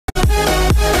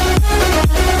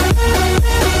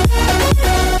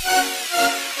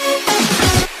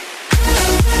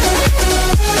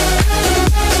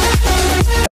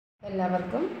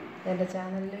എൻ്റെ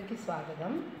ചാനലിലേക്ക്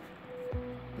സ്വാഗതം.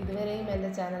 ഇതുവരെയും എൻ്റെ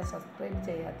ചാനൽ സബ്സ്ക്രൈബ്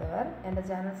ചെയ്യാത്തവർ എൻ്റെ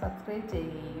ചാനൽ സബ്സ്ക്രൈബ്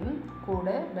ചെയ്യുകയും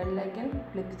കൂടെ ബെല്ലൈക്കൺ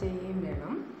ക്ലിക്ക് ചെയ്യുകയും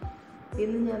വേണം.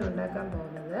 ഇന്ന് ഞാൻ ഉണ്ടാക്കാൻ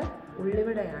പോകുന്നത്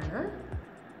ഉള്ളിവടയാണ്.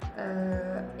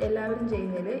 എല്ലാവരും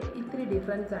ചെയ്യുന്നതിൽ ഇത്തിരി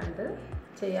ഡിഫറൻസ് ആയിട്ട്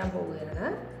ചെയ്യാൻ പോവുകയാണ്.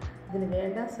 ഇതിന്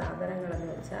വേണ്ട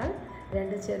സാധനങ്ങളെന്ന് വെച്ചാൽ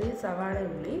 2 ചെറിയ സവാള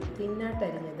ഉള്ളി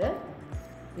തിന്നായിട്ടരിഞ്ഞത്,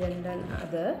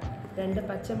 2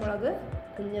 പച്ചമുളക്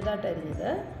കുഞ്ഞതായിട്ട് അരിഞ്ഞത്,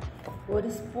 1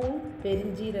 സ്പൂൺ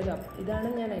പെരിഞ്ജീരകം, ഇതാണ്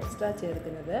ഞാൻ എക്സ്ട്രാ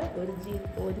ചേർക്കുന്നത്,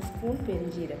 1 സ്പൂൺ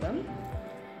പെരിഞ്ജീരകം,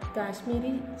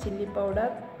 കാശ്മീരി ചില്ലി പൗഡർ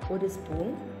 1 സ്പൂൺ,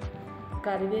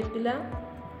 കറിവേപ്പില,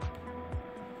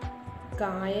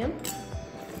 കായം,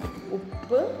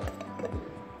 ഉപ്പ്,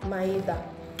 മൈദ.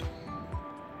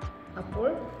 അപ്പോൾ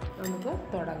നമുക്ക്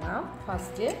തുടങ്ങാം.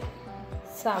 ഫസ്റ്റ്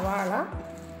സവാള.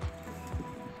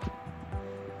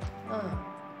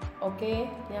 ഓക്കെ,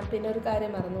 ഞാൻ പിന്നെ ഒരു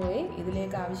കാര്യം മറന്നുപോയി,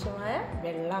 ഇതിലേക്ക് ആവശ്യമായ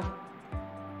വെള്ളം.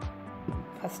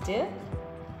 ഫസ്റ്റ്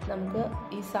നമുക്ക്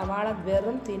ഈ സവാള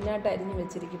വെറും തിന്നായിട്ട് അരിഞ്ഞ്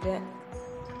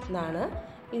വെച്ചിരിക്കുന്നതാണ്.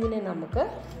 ഇതിനെ നമുക്ക്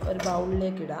ഒരു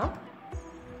ബൗളിലേക്ക് ഇടാം.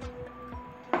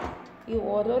 ഈ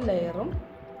ഓരോ ലെയറും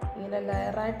ഇങ്ങനെ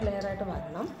ലെയറായിട്ട്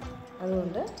വരണം.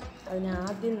 അതുകൊണ്ട്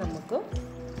അതിനാദ്യം നമുക്ക്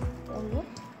ഒന്ന്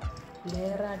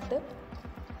ലെയറായിട്ട്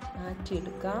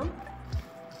മാറ്റിയെടുക്കാം.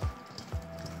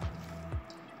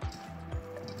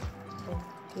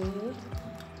 ഓക്കെ,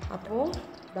 അപ്പോൾ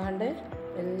ദാണ്ട്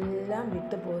എല്ലാം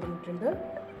വിട്ട് പോന്നിട്ടുണ്ട്.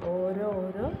 ഓരോ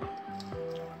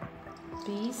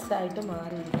പീസായിട്ട്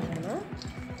മാറിയിരിക്കുകയാണ്.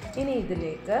 ഇനി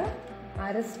ഇതിലേക്ക്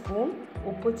 1/2 സ്പൂൺ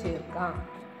ഉപ്പ് ചേർക്കാം.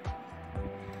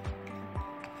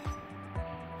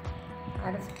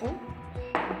 1/2 സ്പൂൺ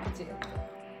ഉപ്പ് ചേർക്കാം.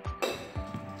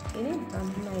 ഇനി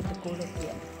നന്നായിട്ട് കുഴക്കുക.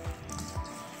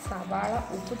 സവാള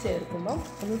ഉപ്പ് ചേർക്കുമ്പം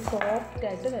ഒന്ന്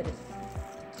സോഫ്റ്റായിട്ട് വരും.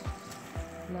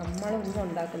 നമ്മളിന്ന്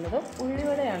ഉണ്ടാക്കുന്നത്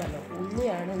ഉള്ളിവടയാണല്ലോ,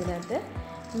 ഉള്ളിയാണ് ഇതിനകത്ത്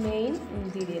മെയിൻ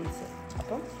ഇൻഗ്രീഡിയൻസ്.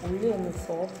 അപ്പം ഉള്ളി ഒന്ന്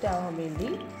സോഫ്റ്റ് ആവാൻ വേണ്ടി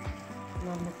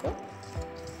നമുക്ക്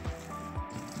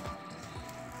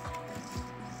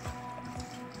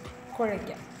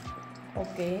കുഴയ്ക്കാം.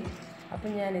 ഓക്കെ, അപ്പം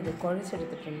ഞാനിത്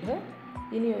കുഴച്ചെടുത്തിട്ടുണ്ട്.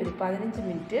 ഇനി ഒരു 15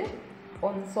 മിനിറ്റ്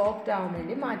ഒന്ന് സോഫ്റ്റ് ആവാൻ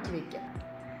വേണ്ടി മാറ്റി വയ്ക്കാം.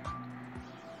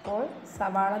 അപ്പോൾ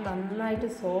സവാള നന്നായിട്ട്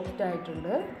സോഫ്റ്റ്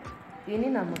ആയിട്ടുണ്ട്. ഇനി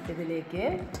നമുക്കിതിലേക്ക്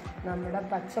നമ്മുടെ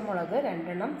പച്ചമുളക്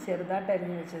 2 ചെറുതായിട്ട്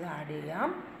അരിഞ്ഞ് വെച്ചത് ആഡ് ചെയ്യാം.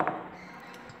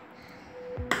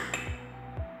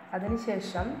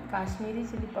 അതിനുശേഷം കാശ്മീരി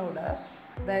ചില്ലി പൗഡർ,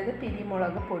 അതായത്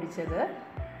പിരിമുളക് പൊടിച്ചത്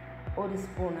 1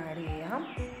 സ്പൂൺ ആഡ് ചെയ്യാം.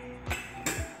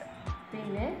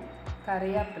 പിന്നെ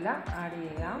കറിവേപ്പില ആഡ്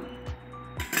ചെയ്യാം.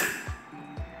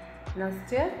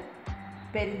 നെക്സ്റ്റ്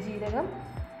പെരിഞ്ജീരകം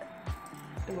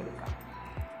ഇട്ട് കൊടുക്കാം.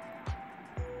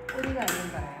 ഒരു കാര്യം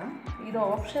പറയാം, ഇത്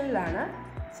ഓപ്ഷനിലാണ്.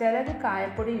 ചിലത്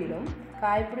കായപ്പൊടി ഇടും.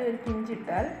 കായപ്പൊടി ഒരു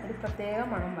പിഞ്ചിട്ടാൽ ഒരു പ്രത്യേക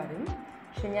മണം വരും.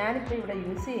 പക്ഷെ ഞാനിപ്പോൾ ഇവിടെ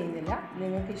യൂസ് ചെയ്യുന്നില്ല.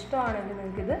 നിങ്ങൾക്ക് ഇഷ്ടമാണെങ്കിൽ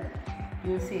നിങ്ങൾക്കിത്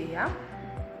യൂസ് ചെയ്യാം.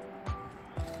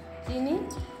 ഇനി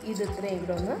ഇത് ഇത്രയും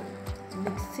കൂടെ ഒന്ന്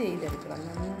മിക്സ് ചെയ്തെടുക്കണം.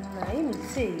 നന്നായി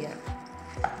മിക്സ് ചെയ്യുക.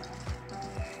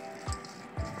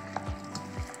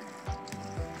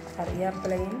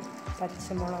 കറിവേപ്പിലയും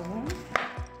പച്ചമുളകും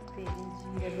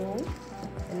പെരിഞ്ജീരകവും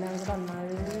എല്ലാം കൂടെ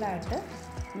നല്ലതായിട്ട്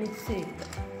മിക്സ് ചെയ്യുക.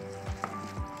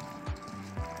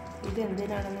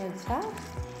 ഇതെന്തിനാണെന്ന് വെച്ചാൽ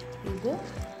ഇത്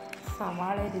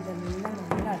സവാളയിൽ ഇതെല്ലാം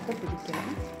നല്ലതായിട്ട് പിടിക്കണം.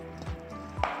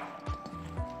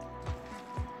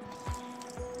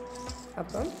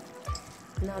 അപ്പം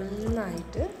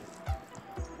നന്നായിട്ട്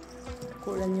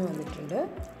കുഴഞ്ഞു വന്നിട്ടുണ്ട്.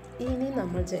 ഇനി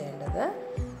നമ്മൾ ചെയ്യേണ്ടത്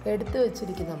എടുത്തു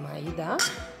വച്ചിരിക്കുന്ന മൈദ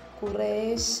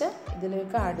കുറേശ്ശെ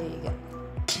ഇതിലേക്ക് ആഡ് ചെയ്യുക.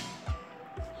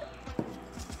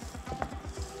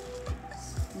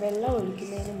 വെള്ളം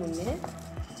ഒഴിക്കുന്നതിന് മുന്നേ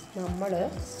നമ്മൾ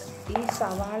ഈ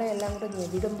സവാളയെല്ലാം കൂടെ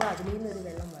ഞെരിടുമ്പോൾ അതിൽ നിന്നൊരു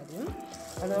വെള്ളം വരും.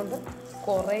 അതുകൊണ്ട്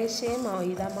കുറേശ്ശേ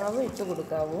മൈദാമാവ് ഇട്ട്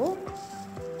കൊടുക്കാവൂ.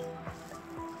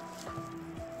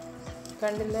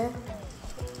 കണ്ടില്ലേ?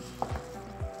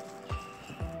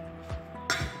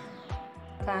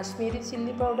 കാശ്മീരി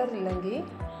ചില്ലി പൗഡർ ഇല്ലെങ്കിൽ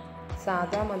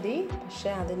സാദാ മതി.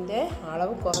 പക്ഷേ അതിൻ്റെ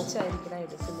അളവ് കുറച്ചായിരിക്കണം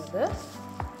എടുക്കുന്നത്.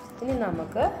 ഇനി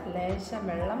നമുക്ക് ലേശം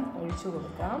വെള്ളം ഒഴിച്ചു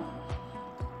കൊടുക്കാം.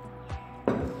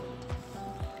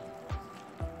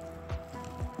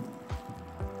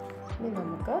 ഇനി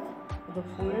നമുക്ക് ഇത്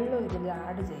ഫുള്ള് ഇതിൽ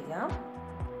ആഡ് ചെയ്യാം.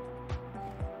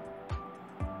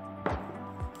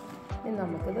 ഇനി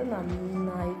നമുക്കിത്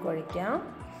നന്നായി കുഴയ്ക്കാം.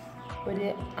 ഒരു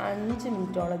 5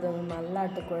 മിനിറ്റോളം ഇത്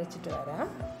നല്ലതായിട്ട് കുഴച്ചിട്ട് വരാം.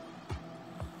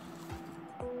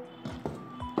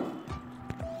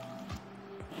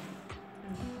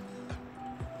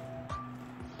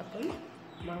 അപ്പം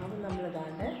മാവ് നമ്മൾ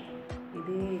ഇതാണ്ട്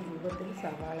ഇതേ രൂപത്തിൽ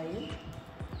സവാളയും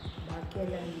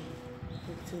ബാക്കിയെല്ലാം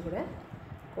മിക്സും കൂടെ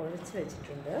കുഴച്ച്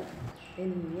വെച്ചിട്ടുണ്ട്.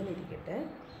 ഇനി ഇങ്ങനെ ഇരിക്കട്ടെ.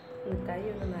 കൈ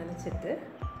ഒന്ന് നനച്ചിട്ട്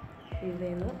ഇവിടെ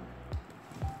നിന്ന്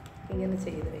ഇങ്ങനെ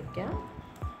ചെയ്ത് വയ്ക്കാം.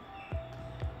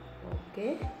 ഓക്കെ.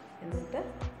 എന്നിട്ട്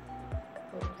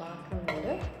ഒരു പാത്രം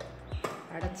കൊണ്ട്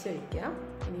അടച്ച് വയ്ക്കാം.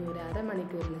 ഇനി ഒരു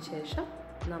അരമണിക്കൂറിന് ശേഷം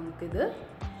നമുക്കിത്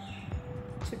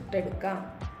ചുട്ടെടുക്കാം.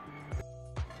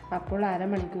 അപ്പോൾ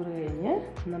അരമണിക്കൂർ കഴിഞ്ഞ്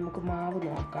നമുക്ക് മാവ്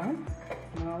നോക്കാം.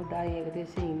 മാവ് ദാ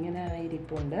ഏകദേശം ഇങ്ങനെ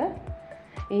ഇരിപ്പുണ്ട്.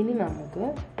 ഇനി നമുക്ക്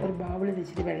ഒരു ബൗളിൽ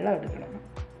ഇച്ചിരി വെള്ളം എടുക്കണം.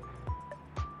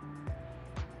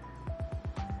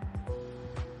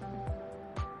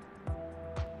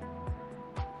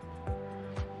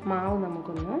 മാവ്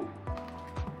നമുക്കൊന്ന്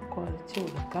കുഴച്ച്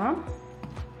കൊടുക്കാം.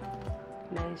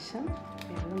 ലേശം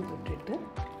വെള്ളം തൊട്ടിട്ട്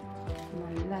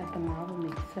നല്ലതായിട്ട് മാവ്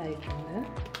മിക്സ് ആയിട്ടുണ്ട്.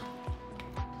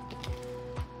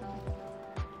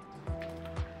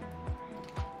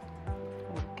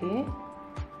 ഓക്കെ.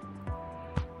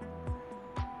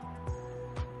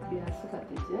 ഗ്യാസ്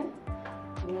കത്തിച്ച്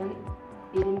ഞാൻ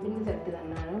ഇരുമ്പിൻ്റെ ചട്ടി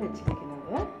തന്നെയാണ്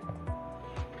വെച്ചിരിക്കുന്നത്.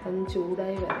 അതൊന്ന്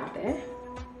ചൂടായി വരട്ടെ.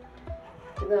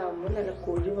 ഇതാകുമ്പോൾ നല്ല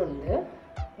കൊഴുവുണ്ട്.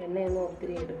 എണ്ണയൊന്നും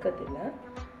ഒത്തിരി എടുക്കത്തില്ല.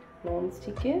 നോൺ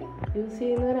സ്റ്റിക്ക് യൂസ്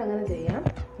ചെയ്യുന്നവർ അങ്ങനെ ചെയ്യാം.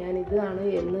 ഞാനിതാണ്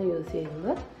എന്നും യൂസ്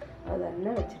ചെയ്യുന്നത്. അത്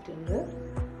തന്നെ വെച്ചിട്ടുണ്ട്.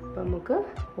 അപ്പം നമുക്ക്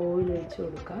ഓയിൽ ഒഴിച്ച്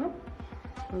കൊടുക്കാം.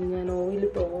 ഞാൻ ഓയിൽ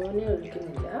തോനെ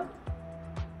ഒഴിക്കുന്നില്ല.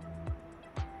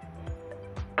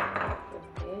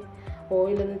 ഓക്കെ.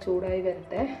 ഓയിലൊന്ന് ചൂടായി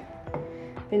വരട്ടെ.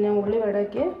 പിന്നെ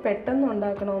ഉള്ളിവടയ്ക്ക് പെട്ടെന്ന്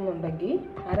ഉണ്ടാക്കണമെന്നുണ്ടെങ്കിൽ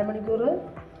അരമണിക്കൂർ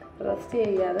റെസ്റ്റ്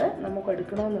ചെയ്യാതെ നമുക്ക്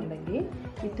എടുക്കണമെന്നുണ്ടെങ്കിൽ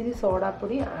ഇത്തിരി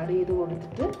സോഡാപ്പൊടി ആഡ് ചെയ്ത്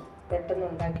കൊടുത്തിട്ട് പെട്ടെന്ന്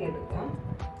ഉണ്ടാക്കിയെടുക്കാം.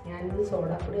 ഞാനിത്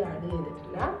സോഡാപ്പൊടി ആഡ്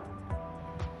ചെയ്തിട്ടില്ല.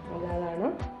 അതാണ്.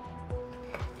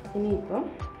 ഇനിയിപ്പം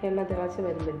എണ്ണ തിളച്ച്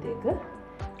വരുമ്പോഴത്തേക്ക്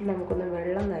നമുക്കൊന്ന്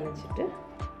വെള്ളം നനച്ചിട്ട്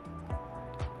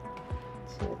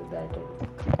ചെറുതായിട്ട്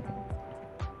എടുക്കാം.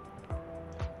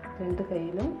 രണ്ട്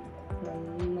കയ്യിലും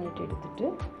നന്നായിട്ട് എടുത്തിട്ട്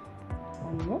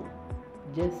ഒന്ന്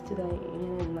ജസ്റ്റ്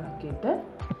ഇങ്ങനെ ഒന്നാക്കിയിട്ട്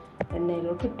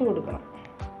എണ്ണയിലോട്ട് ഇട്ട് കൊടുക്കണം.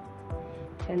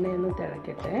 എണ്ണയൊന്ന്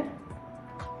തിളക്കട്ടെ.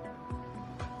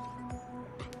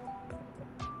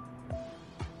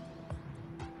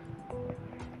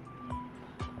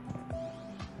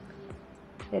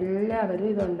 എല്ലാവരും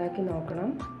ഇതുണ്ടാക്കി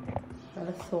നോക്കണം.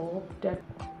 നല്ല സോഫ്റ്റ്.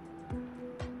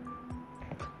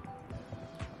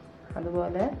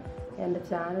 അതുപോലെ എൻ്റെ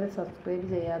ചാനൽ സബ്സ്ക്രൈബ്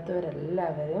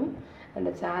ചെയ്യാത്തവരെല്ലാവരും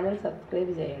എൻ്റെ ചാനൽ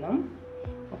സബ്സ്ക്രൈബ് ചെയ്യണം.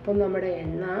 അപ്പം നമ്മുടെ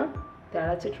എണ്ണ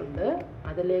തിളച്ചിട്ടുണ്ട്.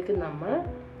 അതിലേക്ക് നമ്മൾ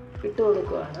ഇട്ട്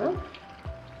കൊടുക്കുകയാണ്.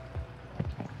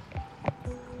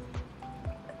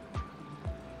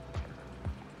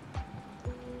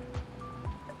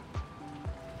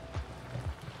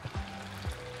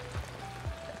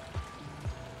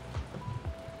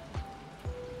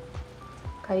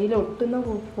 കയ്യിൽ ഒട്ടുന്ന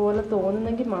പോലെ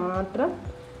തോന്നുന്നെങ്കിൽ മാത്രം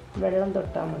വെള്ളം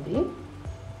തൊട്ടാൽ മതി.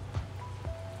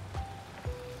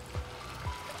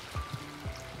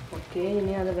 ഓക്കെ.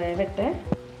 ഇനി അത് വേവട്ടെ.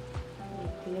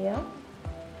 ചെയ്യാം.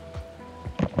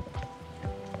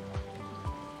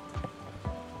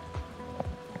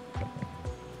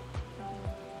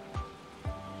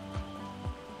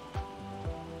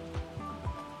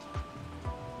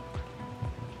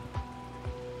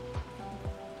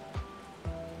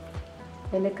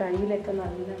 എൻ്റെ കയ്യിലൊക്കെ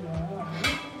നല്ല മണമാണ്.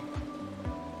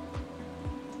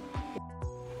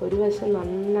 ഒരു വശം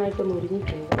നന്നായിട്ട്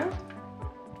മുരിഞ്ഞിട്ടുണ്ട്.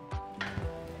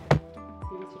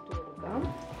 തിരിച്ചിട്ട് കൊടുക്കാം.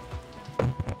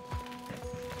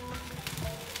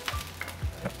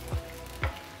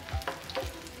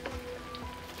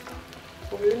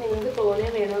 ഉള്ളി നിങ്ങൾക്ക് തോനെ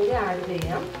വേണമെങ്കിൽ ആഡ്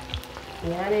ചെയ്യാം.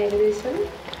 ഞാൻ ഏകദേശം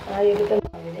എടുത്ത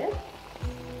മാവിന്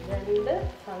 2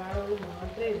 സവാളകൾ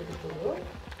മാത്രമേ എടുത്തിട്ടുള്ളൂ.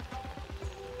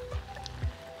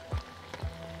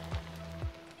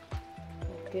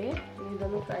 ഓക്കെ.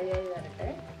 ഇതൊന്ന് ഫ്രൈ ആയി വരട്ടെ.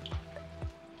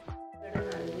 ഇവിടെ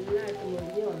നല്ലതായിട്ട്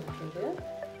മുരിഞ്ഞ് വന്നിട്ടുണ്ട്.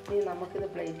 ഇനി നമുക്കിത്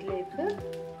പ്ലേറ്റിലേക്ക്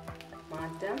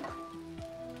മാറ്റാം.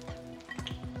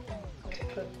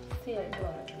 ക്രിസ്പിയായിട്ട്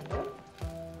വന്നിട്ടുണ്ട്.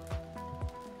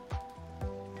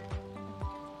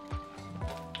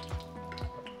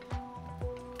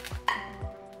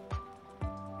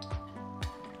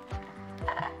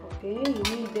 ഓക്കെ.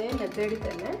 ഇനി ഇതേ മെത്തേഡിൽ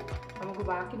തന്നെ നമുക്ക്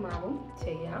ബാക്കി മാവും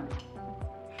ചെയ്യാം.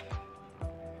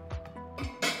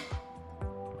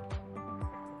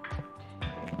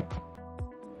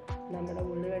 നമ്മുടെ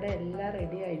ഉള്ളിവട എല്ലാം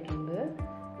റെഡി ആയിട്ടുണ്ട്.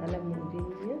 നല്ല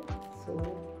മുരിഞ്ഞ്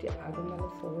സോഫ്റ്റ്, അത് നല്ല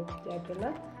സോഫ്റ്റായിട്ടുള്ള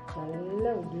നല്ല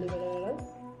ഉള്ളിവടകൾ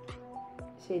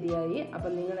ശരിയായി.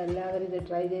 അപ്പം നിങ്ങളെല്ലാവരും ഇത്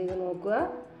ട്രൈ ചെയ്ത് നോക്കുക.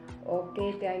 Okay,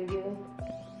 thank you.